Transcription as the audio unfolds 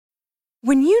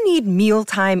When you need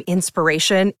mealtime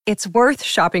inspiration, it's worth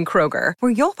shopping Kroger,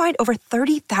 where you'll find over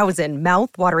 30,000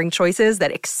 mouth-watering choices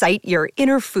that excite your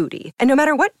inner foodie. And no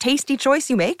matter what tasty choice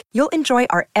you make, you'll enjoy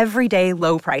our everyday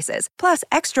low prices, plus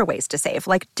extra ways to save,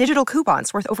 like digital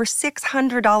coupons worth over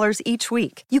 $600 each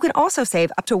week. You can also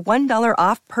save up to $1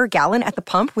 off per gallon at the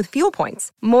pump with fuel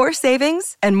points. More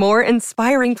savings and more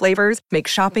inspiring flavors make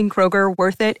shopping Kroger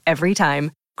worth it every time.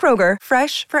 Kroger,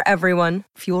 fresh for everyone.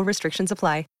 Fuel restrictions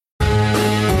apply.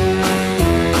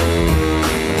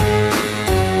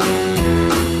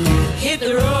 Hit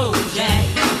the road, Jack.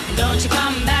 Don't you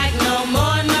come back no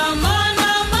more, no more,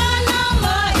 no more, no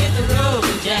more. Hit the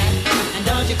road, Jack. And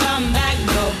don't you come back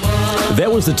no more.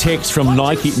 That was the text from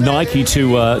Nike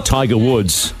to Tiger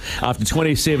Woods. After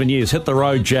 27 years, hit the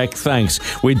road, Jack. Thanks.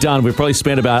 We're done. We've probably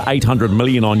spent about $800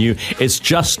 million on you. It's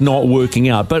just not working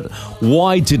out. But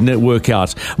why didn't it work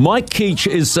out? Mike Keech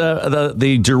is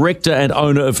the director and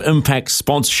owner of Impact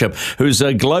Sponsorship, who's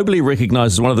globally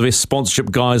recognised as one of the best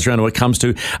sponsorship guys around when it comes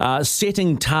to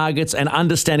setting targets and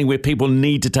understanding where people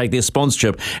need to take their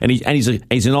sponsorship. And he's an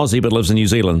Aussie but lives in New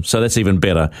Zealand, so that's even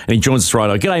better. And he joins us right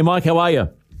now. G'day, Mike. How are you?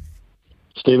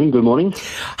 Stephen, good morning.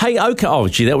 Hey, okay. Oh,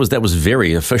 gee, that was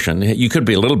very efficient. You could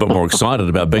be a little bit more excited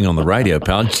about being on the radio,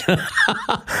 pal.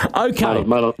 Okay,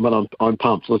 mate, I'm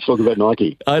pumped. Let's talk about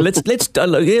Nike.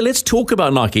 Let's talk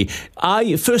about Nike.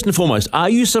 First and foremost, are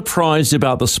you surprised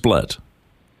about the split?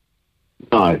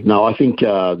 No. I think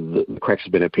the cracks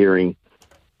have been appearing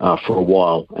for a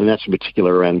while, and that's in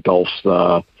particular around golf's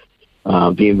the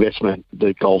investment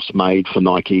that golf's made for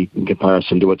Nike in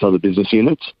comparison to its other business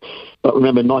units. But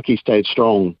remember, Nike stayed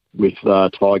strong with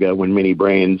Tiger when many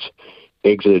brands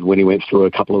exited when he went through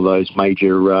a couple of those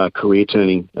major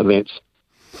career-turning events.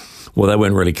 Well, they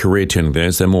weren't really career-turning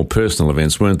events; they're more personal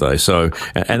events, weren't they? So,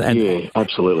 yeah,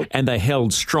 absolutely. And they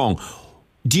held strong.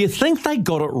 Do you think they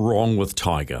got it wrong with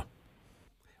Tiger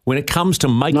when it comes to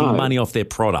making money off their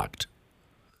product?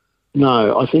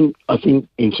 No, I think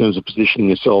in terms of positioning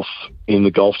yourself in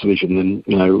the golf division, and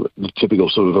the typical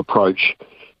sort of approach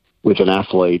with an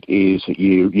athlete is that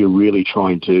you're really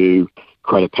trying to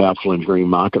create a powerful enduring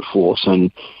market force.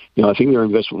 And I think their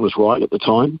investment was right at the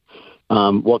time.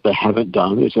 What they haven't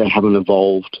done is they haven't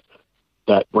evolved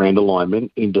that brand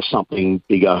alignment into something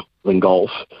bigger than golf.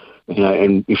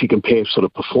 And if you compare sort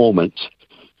of performance,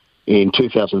 in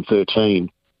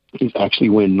 2013 is actually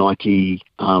when Nike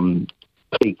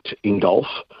peaked in golf,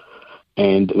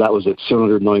 and that was at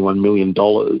 $791 million.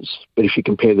 But if you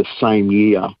compare the same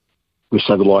year with,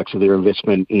 say, the likes of their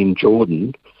investment in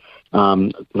Jordan,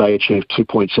 they achieved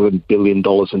 $2.7 billion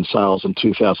in sales in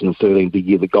 2013, the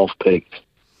year the golf peaked.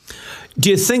 Do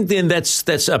you think then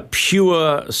that's a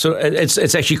pure, so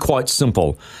it's actually quite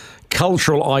simple,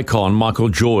 cultural icon Michael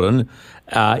Jordan,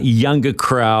 younger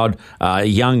crowd,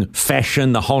 young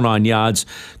fashion, the whole nine yards,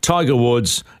 Tiger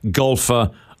Woods, golfer,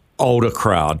 older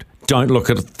crowd. Don't look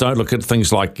at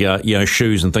things like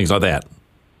shoes and things like that.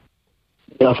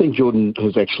 Yeah, I think Jordan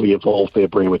has actually evolved their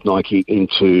brand with Nike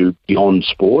into beyond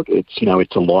sport. It's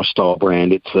a lifestyle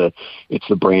brand. It's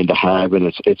the brand to have,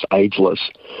 and it's ageless.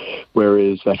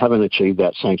 Whereas they haven't achieved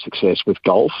that same success with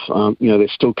golf. They're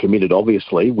still committed,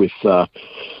 obviously, with the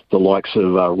likes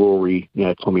of Rory,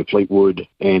 Tommy Fleetwood,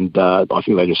 and I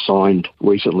think they just signed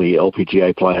recently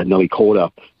LPGA player Nelly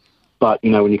Korda. But,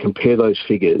 when you compare those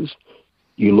figures,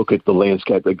 you look at the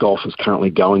landscape that golf is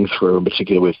currently going through, in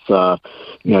particular with,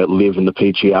 LIV and the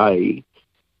PGA,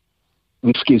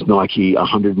 this gives Nike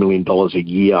 $100 million a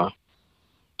year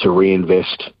to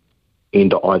reinvest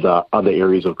into either other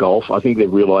areas of golf. I think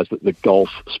they've realised that the golf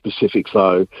specifics,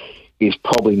 though, is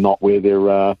probably not where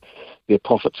their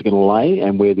profits are going to lay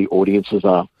and where the audiences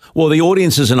are. Well, the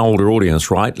audience is an older audience,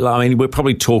 right? I mean, we're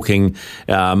probably talking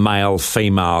male,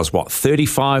 females,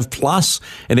 35 plus?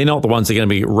 And they're not the ones that are going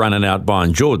to be running out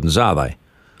buying Jordans, are they?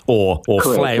 Or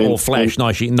flash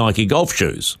Nike golf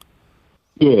shoes.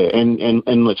 Yeah,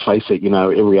 and let's face it,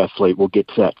 every athlete will get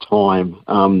to that time,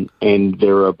 and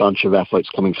there are a bunch of athletes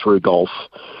coming through golf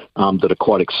that are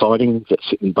quite exciting, that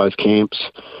sit in both camps,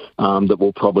 that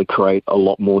will probably create a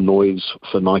lot more noise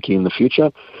for Nike in the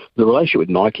future. The relationship with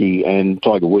Nike and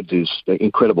Tiger Woods is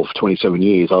incredible for 27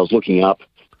 years. I was looking up,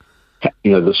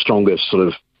 the strongest sort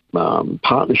of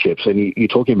partnerships, and you're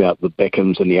talking about the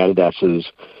Beckhams and the Adidases,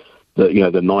 the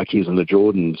Nikes and the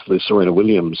Jordans, the Serena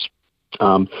Williams.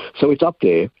 So it's up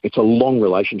there. It's a long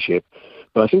relationship.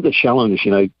 But I think the challenge,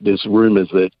 there's rumours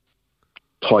that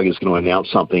Tiger's going to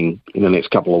announce something in the next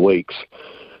couple of weeks.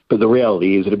 But the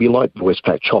reality is it'd be like the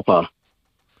Westpac Chopper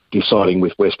deciding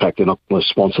with Westpac they're not going to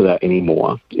sponsor that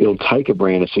anymore. It'll take a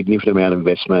brand a significant amount of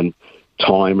investment,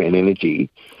 time and energy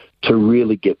to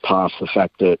really get past the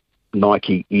fact that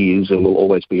Nike is and will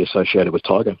always be associated with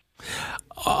Tiger.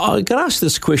 I'm going to ask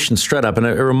this question straight up, and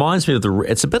it reminds me of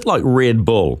it's a bit like Red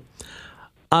Bull.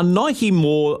 Are Nike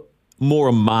more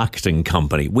a marketing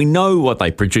company? We know what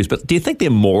they produce, but do you think they're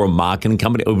more a marketing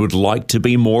company or would like to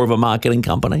be more of a marketing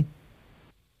company?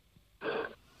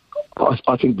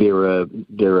 I think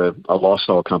they're a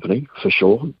lifestyle company for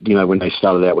sure. You know, when they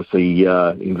started out with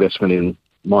the investment in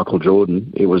Michael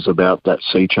Jordan, it was about that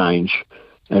sea change.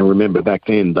 And remember, back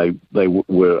then they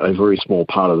were a very small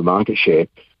part of the market share.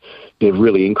 They've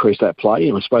really increased that play,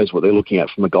 and I suppose what they're looking at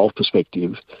from a golf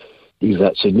perspective is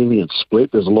that significant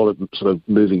split. There's a lot of sort of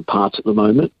moving parts at the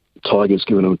moment. Tiger's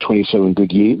given them 27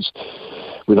 good years.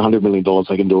 With $100 million,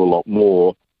 they can do a lot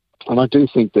more. And I do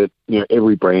think that, you know,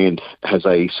 every brand has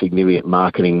a significant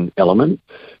marketing element.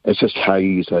 It's just how you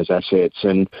use those assets.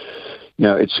 And, you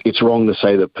know, it's wrong to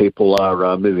say that people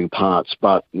are moving parts,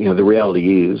 but, you know, the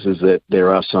reality is that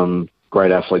there are some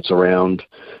great athletes around.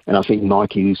 And I think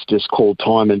Nike's just called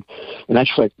time. And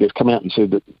actually, they've come out and said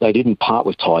that they didn't part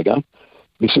with Tiger.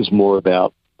 This is more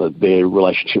about their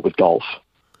relationship with golf.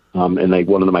 And they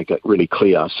wanted to make that really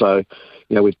clear. So,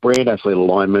 you know, with brand athlete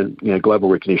alignment, you know, global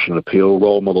recognition and appeal,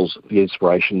 role models, the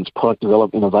inspirations, product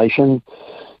development, innovation,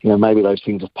 you know, maybe those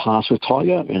things have passed with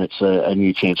Tiger, and it's a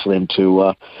new chance for them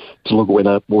to look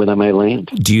at where they may land.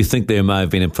 Do you think there may have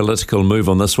been a political move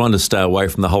on this one to stay away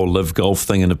from the whole live golf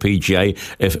thing in the PGA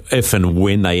if and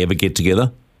when they ever get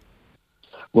together?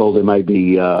 Well, there may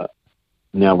be,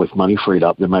 now with money freed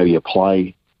up, there may be a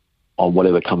play on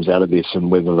whatever comes out of this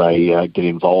and whether they get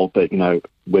involved. But, you know,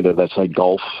 whether that's a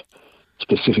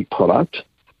golf-specific product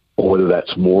or whether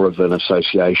that's more of an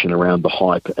association around the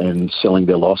hype and selling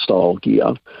their lifestyle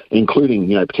gear,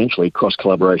 including, you know, potentially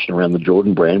cross-collaboration around the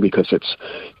Jordan brand because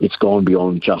it's gone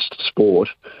beyond just sport.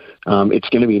 It's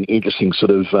going to be an interesting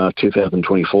sort of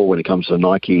 2024 when it comes to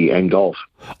Nike and golf.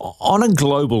 On a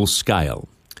global scale,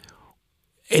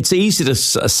 it's easy to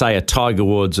say a Tiger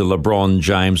Woods, a LeBron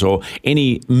James, or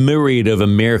any myriad of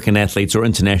American athletes or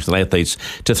international athletes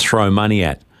to throw money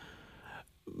at.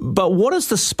 But what is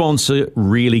the sponsor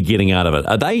really getting out of it?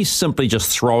 Are they simply just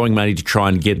throwing money to try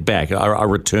and get back, a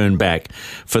return back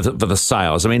for the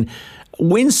sales? I mean,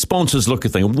 when sponsors look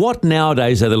at things, what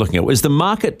nowadays are they looking at? Is the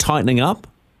market tightening up?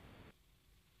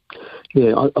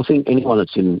 Yeah, I think anyone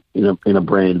that's in a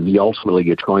brand, ultimately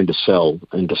you're trying to sell,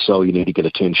 and to sell you need to get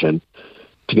attention.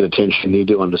 To get attention, you need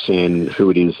to understand who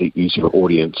it is that is your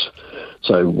audience.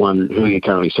 So, one, who are you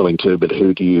currently selling to, but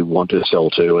who do you want to sell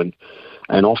to?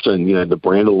 And often, you know, the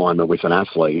brand alignment with an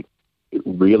athlete, it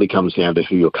really comes down to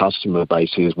who your customer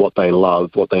base is, what they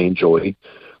love, what they enjoy,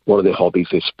 what are their hobbies,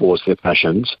 their sports, their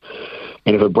passions.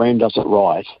 And if a brand does it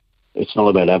right, it's not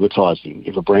about advertising.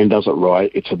 If a brand does it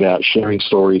right, it's about sharing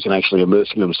stories and actually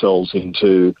immersing themselves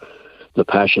into the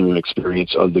passion and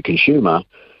experience of the consumer,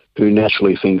 who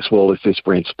naturally thinks, well, if this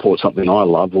brand supports something I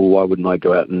love, well, why wouldn't I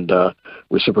go out and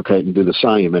reciprocate and do the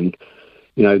same? And,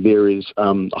 you know, there is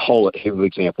a whole heap of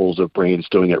examples of brands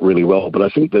doing it really well. But I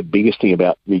think the biggest thing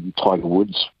about the Tiger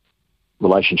Woods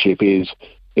relationship is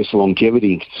its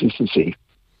longevity and consistency.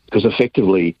 Because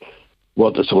effectively,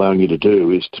 what that's allowing you to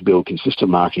do is to build consistent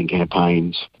marketing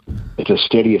campaigns. It's a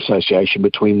steady association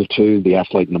between the two, the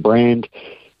athlete and the brand,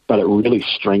 but it really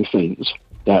strengthens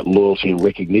that loyalty and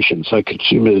recognition. So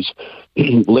consumers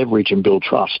leverage and build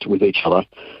trust with each other,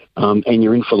 and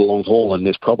you're in for the long haul. And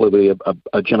there's probably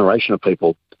a generation of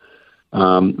people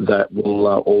that will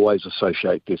always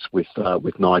associate this with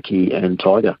Nike and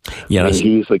Tiger. Yeah, and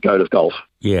he's the GOAT of golf.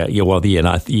 Yeah,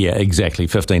 exactly.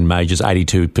 15 majors,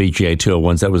 82 PGA Tour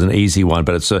ones. That was an easy one,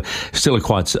 but it's still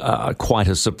quite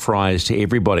a surprise to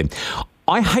everybody.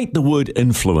 I hate the word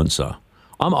influencer.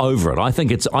 I'm over it. I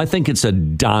think it's a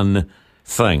done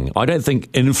thing. I don't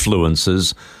think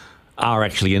influencers are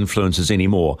actually influencers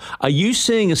anymore. Are you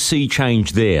seeing a sea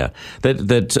change there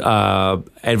that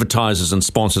advertisers and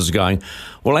sponsors are going,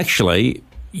 well, actually,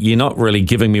 you're not really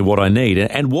giving me what I need?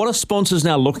 And what are sponsors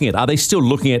now looking at? Are they still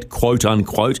looking at quote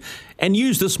unquote, and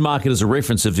use this market as a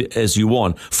reference as you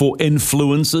want, for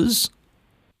influencers?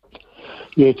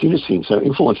 Yeah, it's interesting. So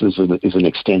influencers is an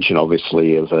extension,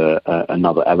 obviously, of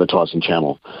another advertising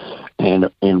channel.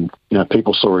 And you know,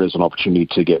 people saw it as an opportunity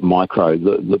to get micro.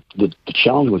 The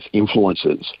challenge with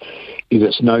influencers is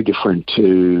it's no different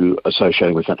to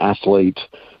associating with an athlete,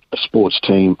 a sports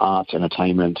team, arts,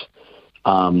 entertainment.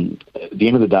 At the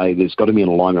end of the day, there's got to be an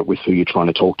alignment with who you're trying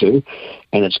to talk to,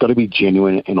 and it's got to be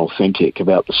genuine and authentic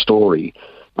about the story.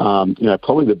 You know,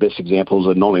 probably the best examples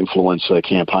of a non-influencer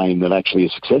campaign that actually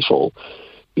is successful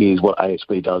is what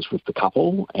ASB does with the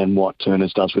couple and what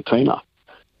Turners does with Tina.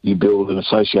 you build an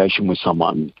association with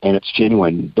someone and it's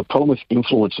genuine. The problem with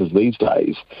influencers these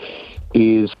days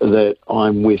is that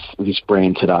I'm with this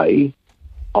brand today,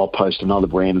 I'll post another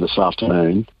brand this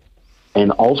afternoon,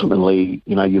 and ultimately,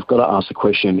 you've got to ask the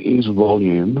question, is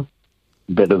volume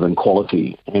better than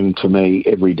quality? And to me,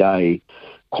 every day,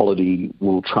 quality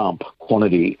will trump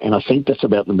quantity. And I think that's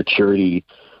about the maturity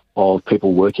of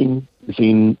people working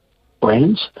within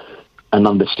brands and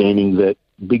understanding that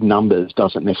big numbers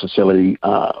doesn't necessarily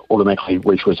automatically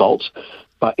reach results.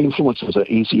 But influencers are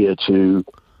easier to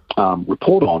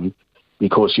report on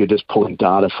because you're just pulling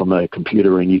data from a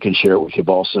computer and you can share it with your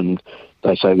boss and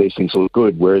they say these things look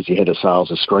good, whereas your head of sales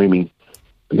is screaming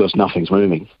because nothing's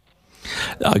moving.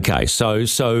 Okay, so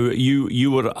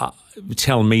you would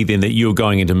tell me then that you're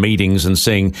going into meetings and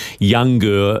seeing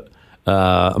younger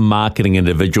marketing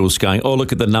individuals going, oh,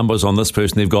 look at the numbers on this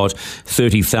person, they've got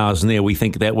 30,000 there, we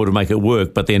think that would make it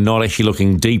work, but they're not actually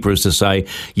looking deeper as to say,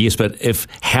 yes, but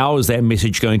how is that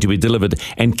message going to be delivered,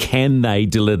 and can they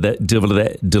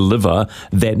deliver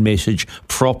that message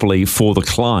properly for the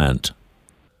client?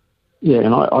 Yeah,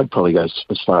 and I'd probably go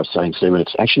as far as saying, Stephen,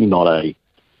 it's actually not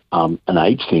an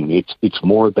age thing. It's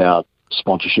more about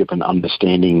sponsorship and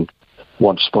understanding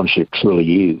what sponsorship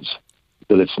truly is.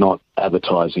 That it's not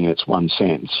advertising in its one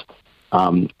sense.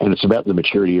 And it's about the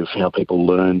maturity of how people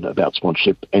learn about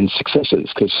sponsorship and successes.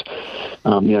 Because,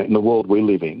 in the world we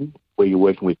live in, where you're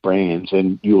working with brands,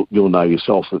 and you'll know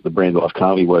yourself that the brand that I've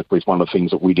currently worked with, one of the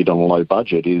things that we did on a low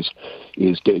budget is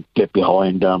get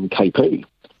behind KP.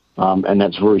 And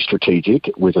that's very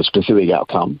strategic with a specific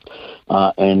outcome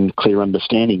and clear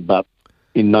understanding. But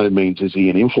in no means is he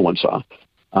an influencer,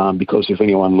 because if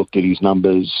anyone looked at his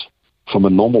numbers from a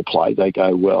normal play, they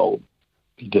go, well,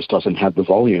 he just doesn't have the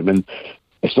volume. And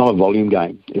it's not a volume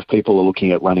game. If people are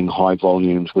looking at running high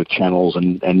volumes with channels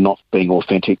and not being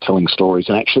authentic, telling stories,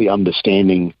 and actually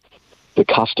understanding the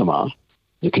customer,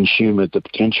 the consumer, the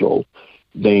potential,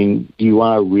 then you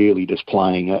are really just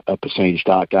playing a percentage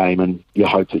dart game, and you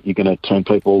hope that you're going to turn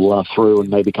people through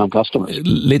and they become customers.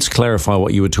 Let's clarify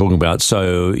what you were talking about.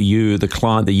 So the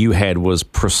client that you had was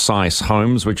Precise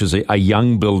Homes, which is a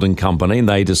young building company, and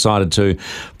they decided to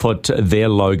put their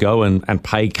logo and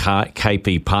pay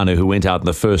KP Panu, who went out in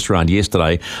the first round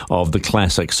yesterday of the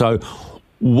Classic. So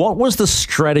what was the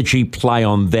strategy play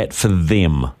on that for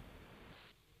them?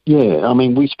 Yeah, I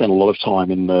mean, we spent a lot of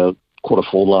time in the quarter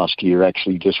four last year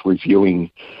actually just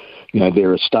reviewing,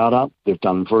 they're a startup, they've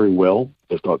done very well,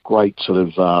 they've got great sort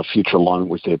of future alignment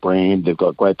with their brand, they've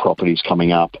got great properties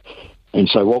coming up. And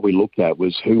so what we looked at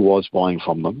was who was buying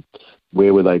from them,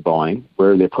 where were they buying,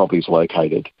 where are their properties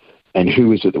located, and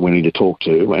who is it that we need to talk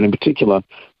to, and in particular,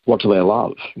 what do they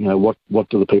love? What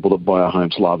do the people that buy our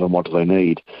homes love and what do they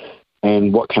need?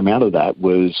 And what came out of that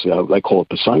was, they call it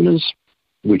personas,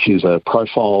 which is a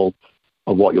profile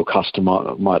of what your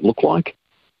customer might look like.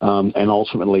 And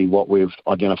ultimately what we've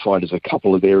identified is a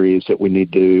couple of areas that we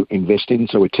need to invest in.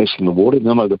 So we're testing the water.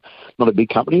 Not a big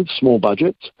company, small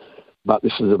budgets, but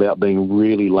this is about being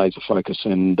really laser focused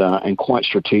and quite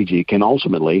strategic. And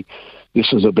ultimately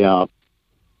this is about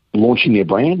launching their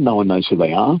brand. No one knows who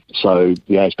they are. So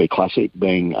the ASB Classic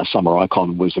being a summer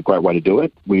icon was a great way to do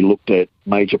it. We looked at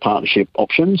major partnership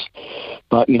options.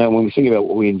 But, when we think about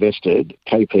what we invested,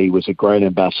 KP was a great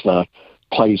ambassador,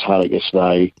 played his heart out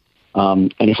yesterday.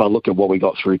 And if I look at what we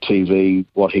got through TV,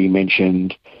 what he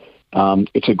mentioned,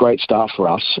 it's a great start for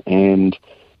us. And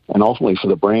ultimately for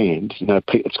the brand,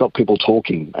 it's got people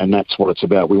talking, and that's what it's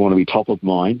about. We want to be top of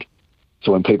mind.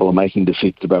 So when people are making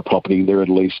decisions about property, they're at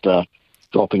least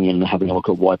dropping in and having a look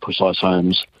at why Precise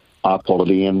Homes are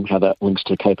quality and how that links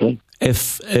to KP.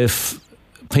 If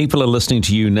people are listening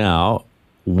to you now,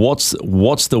 what's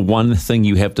the one thing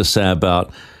you have to say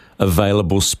about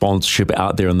available sponsorship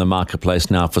out there in the marketplace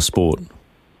now for sport?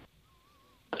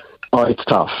 Oh, it's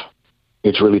tough.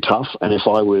 It's really tough. And if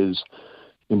I was,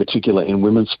 in particular, in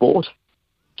women's sport,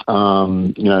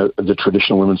 the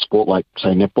traditional women's sport, like, say,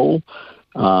 netball,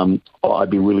 I'd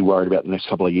be really worried about the next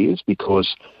couple of years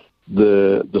because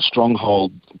the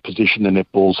stronghold position the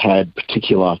netball's had,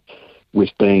 particular with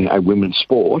being a women's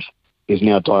sport, is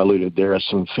now diluted. There are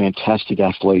some fantastic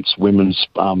athletes, women's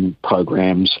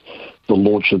programs, the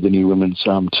launch of the new women's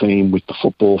team with the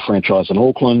football franchise in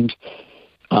Auckland.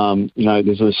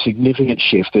 There's a significant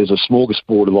shift. There's a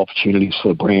smorgasbord of opportunities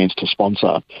for brands to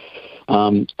sponsor.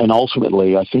 And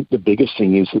ultimately, I think the biggest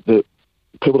thing is that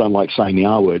people don't like saying the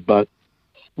R word, but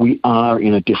we are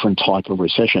in a different type of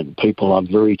recession. People are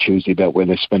very choosy about where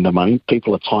they spend their money.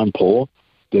 People are time poor.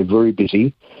 They're very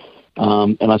busy.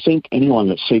 And I think anyone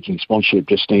that's seeking sponsorship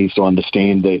just needs to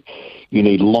understand that you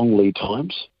need long lead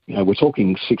times. We're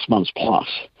talking 6 months plus.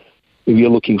 if you're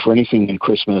looking for anything in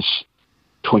Christmas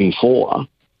 24,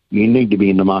 you need to be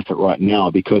in the market right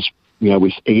now because,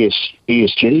 with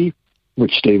ESG,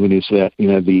 which, Stephen, is that,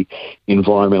 the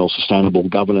environmental sustainable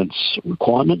governance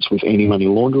requirements with anti-money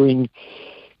laundering,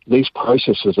 these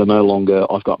processes are no longer,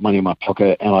 I've got money in my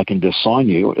pocket and I can just sign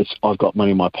you. It's, I've got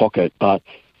money in my pocket, but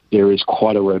there is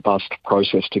quite a robust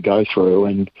process to go through.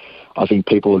 And I think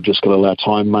people have just got to allow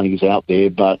time. Money's out there,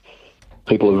 but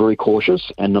people are very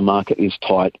cautious, and the market is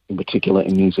tight, in particular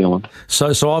in New Zealand.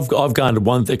 So I've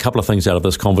garnered a couple of things out of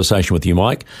this conversation with you,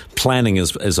 Mike. Planning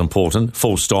is important,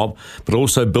 full stop, but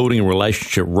also building a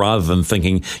relationship rather than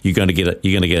thinking you're going to get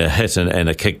a hit and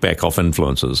a kickback off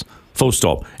influencers. Full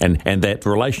stop. And that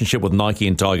relationship with Nike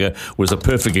and Tiger was a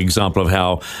perfect example of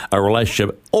how a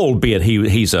relationship, albeit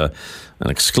he's an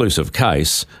exclusive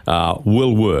case,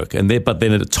 will work. But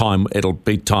then at a time it'll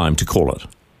be time to call it.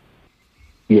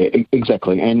 Yeah,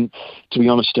 exactly. And to be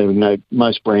honest, Stephen,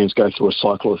 most brands go through a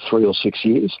cycle of 3 or 6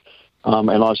 years.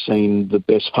 And I've seen the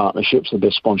best partnerships, the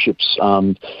best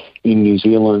sponsorships in New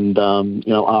Zealand,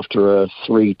 after a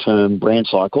 3-term brand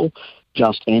cycle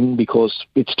just end because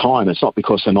it's time. It's not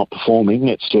because they're not performing.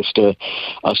 It's just a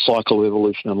cycle of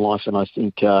evolution in life. And I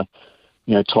think,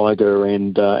 Tiger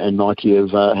and Nike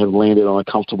have landed on a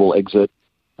comfortable exit.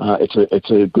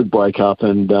 It's a good breakup,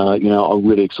 and I'm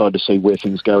really excited to see where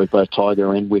things go with both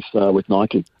Tiger and with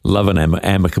Nike. Love an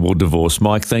amicable divorce.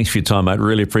 Mike, thanks for your time, mate.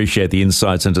 Really appreciate the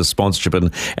insights into sponsorship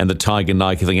and the Tiger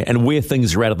Nike thing and where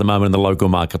things are at the moment in the local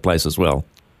marketplace as well.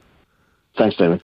 Thanks, David.